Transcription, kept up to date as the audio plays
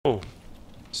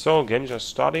So, game just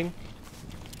starting.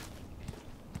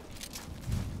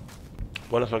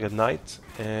 1 o'clock at night,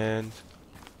 and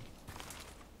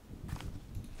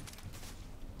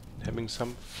having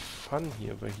some fun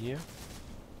here over here.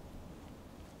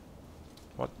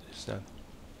 What is that?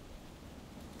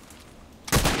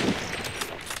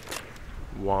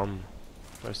 1.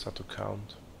 I start to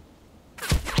count.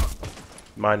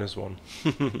 -1.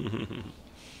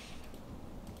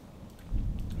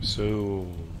 So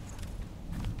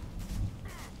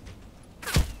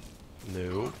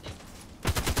nope.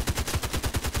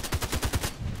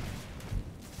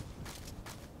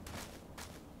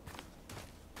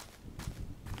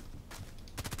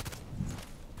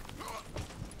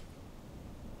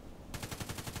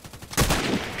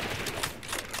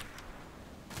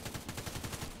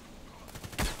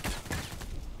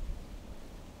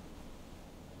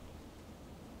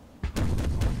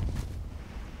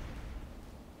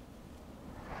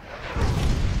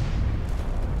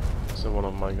 So one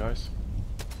of my guys.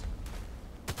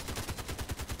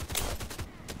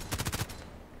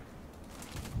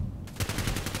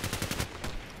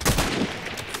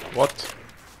 What?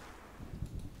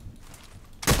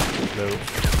 No.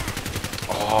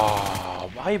 Oh,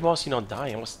 why was he not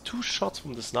dying? I was 2 shots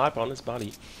from the sniper on his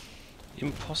body.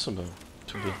 Impossible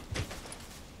to be.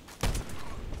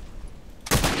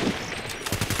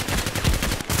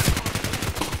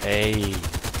 Hey.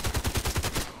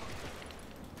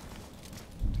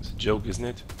 It's a joke, isn't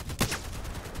it?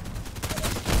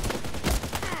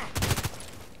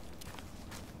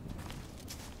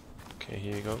 Okay,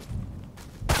 here you go.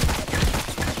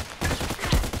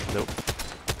 Nope.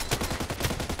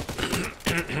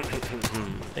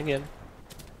 Again.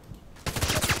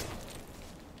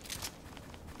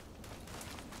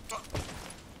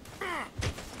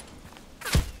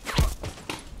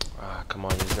 Ah, come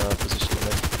on, he's not position on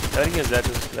it. I think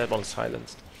that one's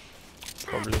silenced.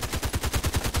 Probably.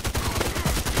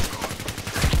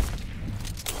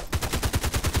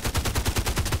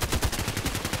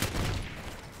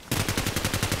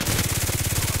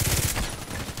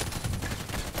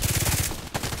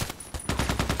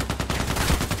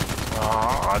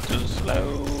 Ah, too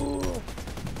slow.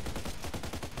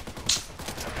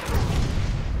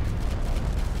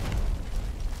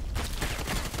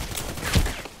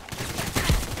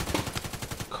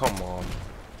 Come on.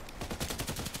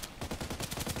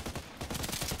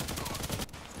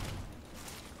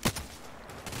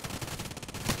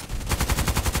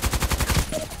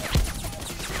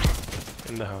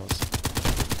 In the house.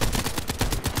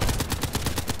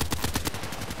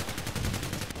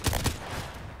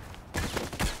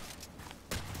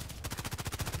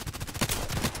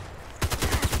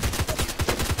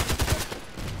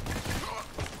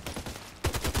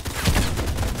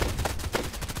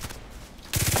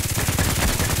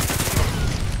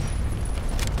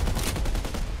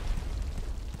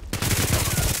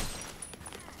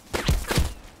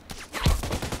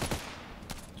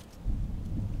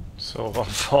 So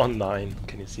 149,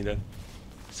 can you see that?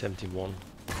 71.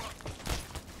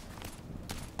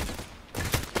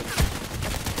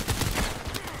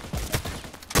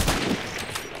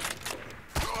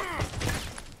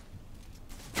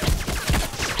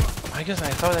 I guess I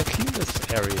thought I cleaned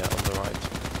this area on the right.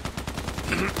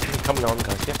 Come on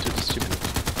guys, you have to distribute.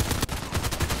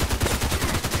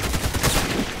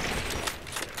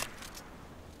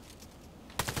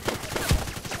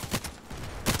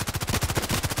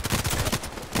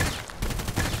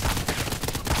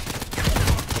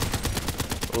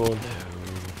 Oh no.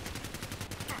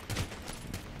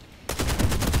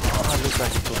 Oh, it looks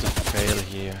like a total fail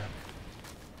here.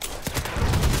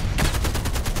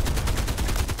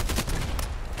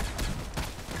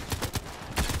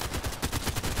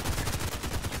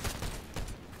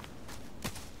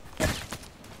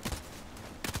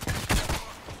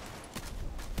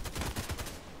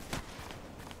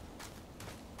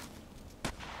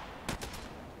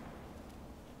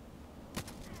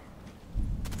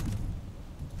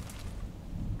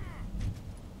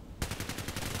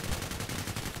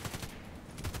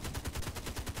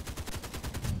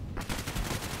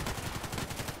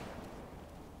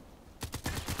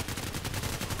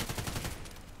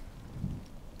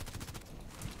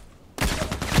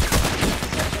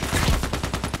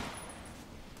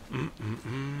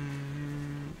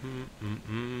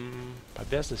 But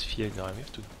there's this field guy, we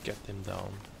have to get him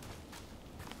down.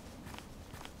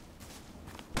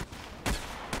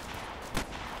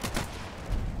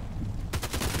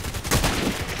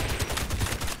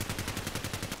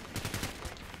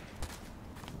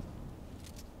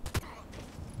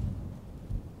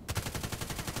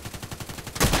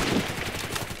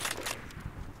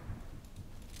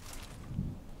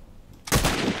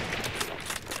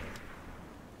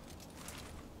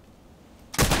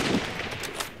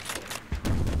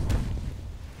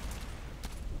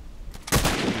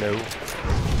 No.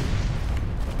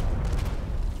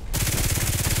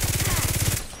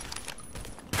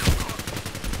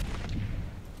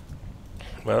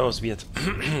 Well, that was weird.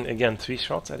 Again, 3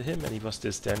 shots at him and he was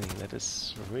still standing. That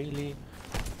is really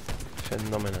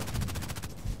phenomenal.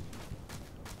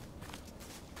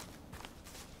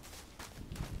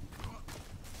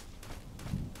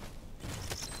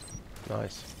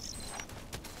 Nice.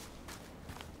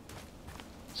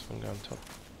 This one guy on top.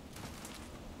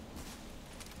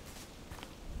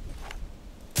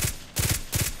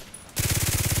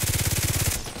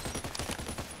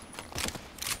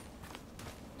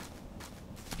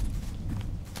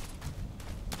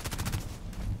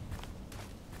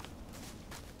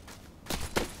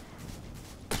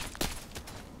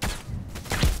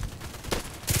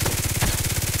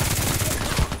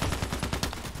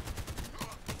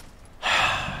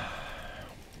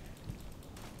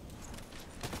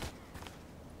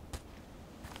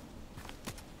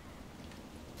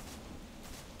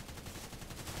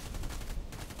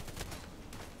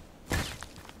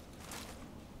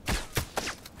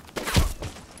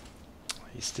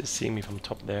 He's still seeing me from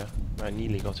top there. I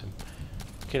nearly got him.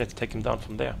 Okay, let's take him down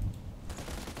from there.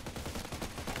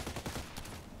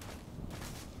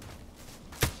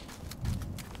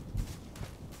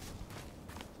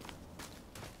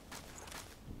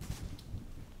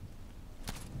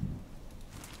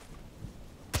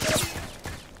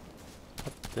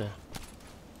 What the?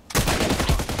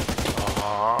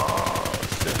 Oh,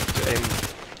 still have to aim.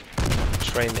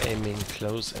 Train aiming,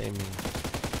 close aiming.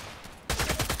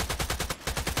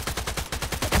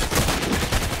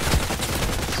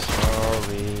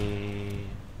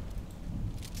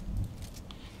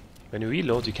 When you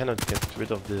reload, you cannot get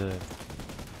rid of the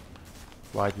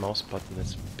right mouse button.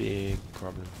 That's a big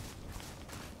problem.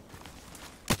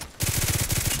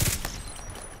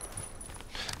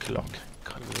 Clock.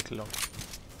 Can't be a clock.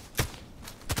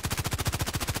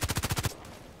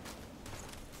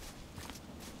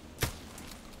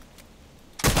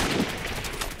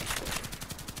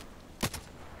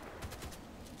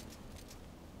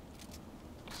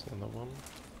 There's another one.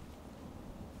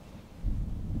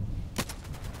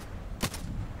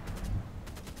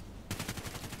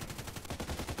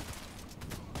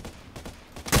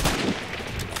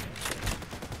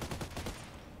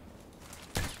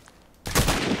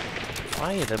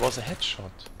 Why? That was a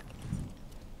headshot.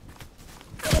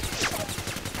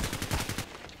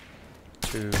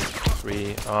 2,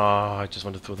 3. Ah, I just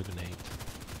wanted to throw the grenade.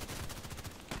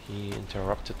 He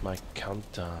interrupted my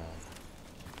countdown.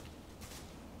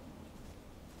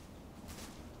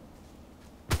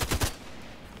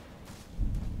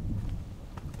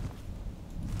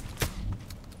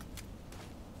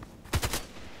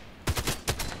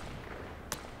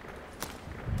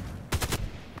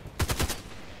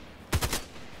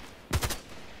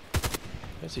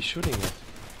 Where's he shooting at?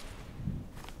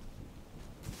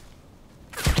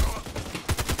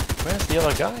 Where's the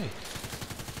other guy?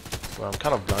 Well, I'm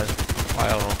kind of blind. I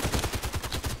don't know.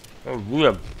 Oh,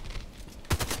 weird.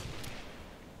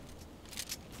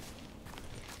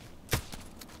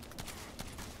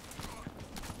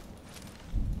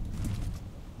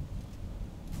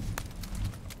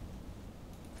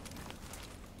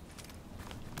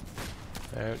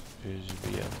 That is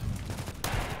weird.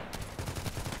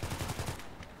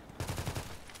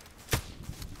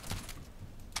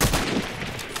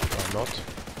 Not.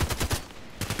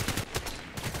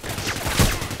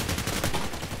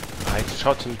 I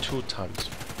shot him 2 times.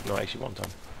 No, actually 1 time.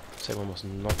 The second one was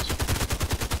not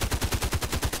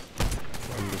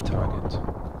on the target.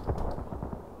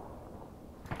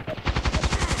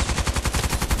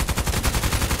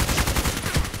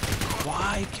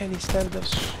 Why can he stand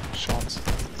those shots?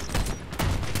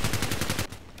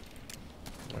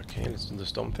 Okay, let's do the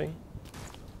stomp thing.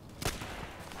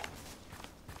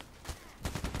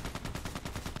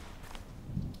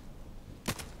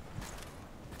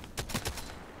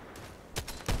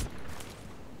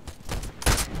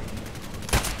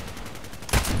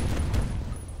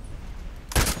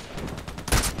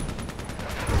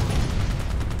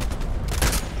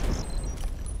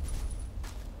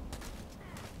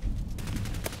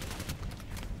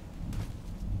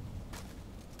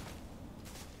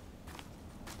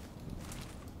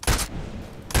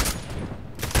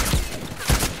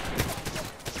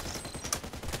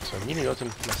 So I nearly got him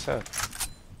myself.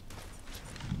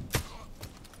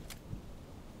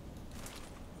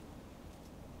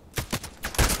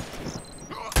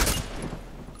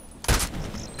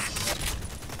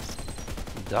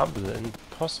 Double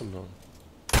impossible.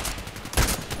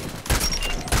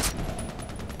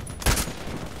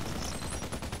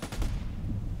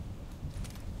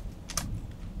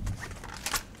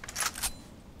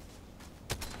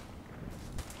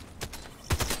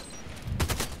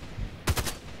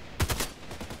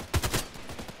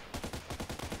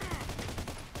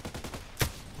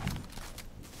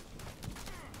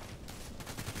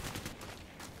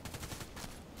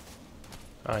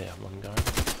 Ah yeah, one guy.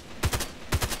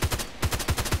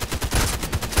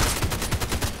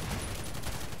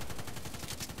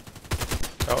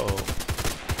 Uh-oh.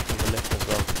 On the left as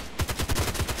well.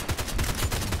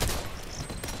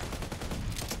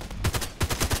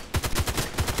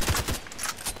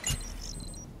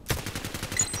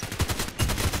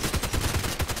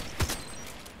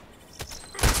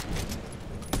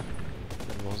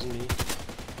 That wasn't me.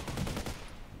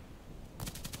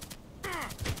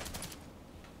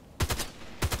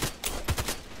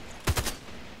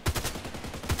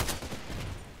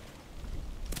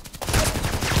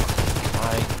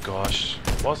 Gosh,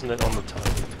 wasn't it on the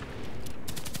target?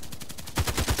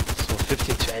 So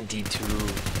 1522.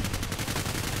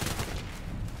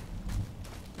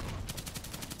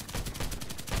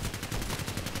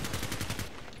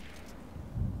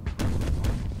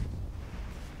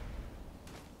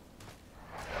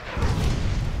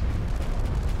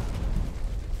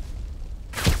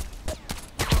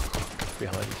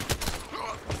 Behind.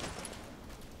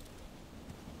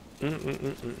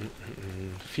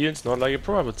 Feels not like a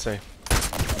pro, I would say.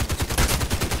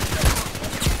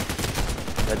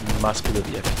 That must be the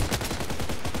VF.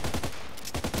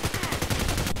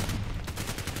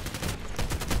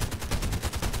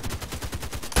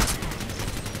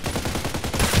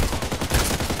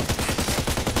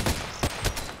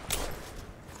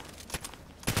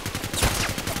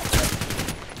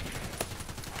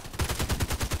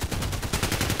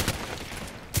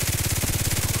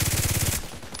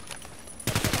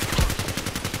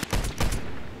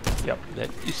 Yep, that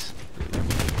is.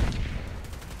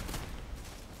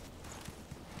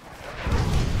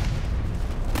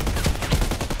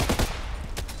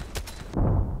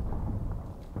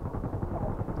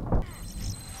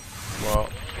 Well,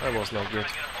 that was not good.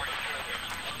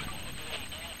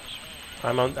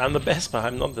 I'm the best, but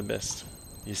I'm not the best.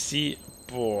 You see,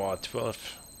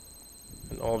 12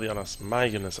 and all the others. My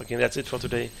goodness. Okay, that's it for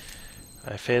today.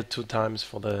 I failed 2 times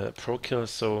for the Prokill,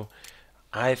 so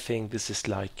I think this is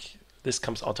like, this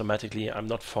comes automatically. I'm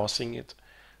not forcing it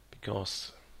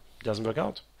because it doesn't work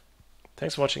out.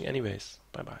 Thanks for watching anyways.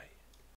 Bye bye.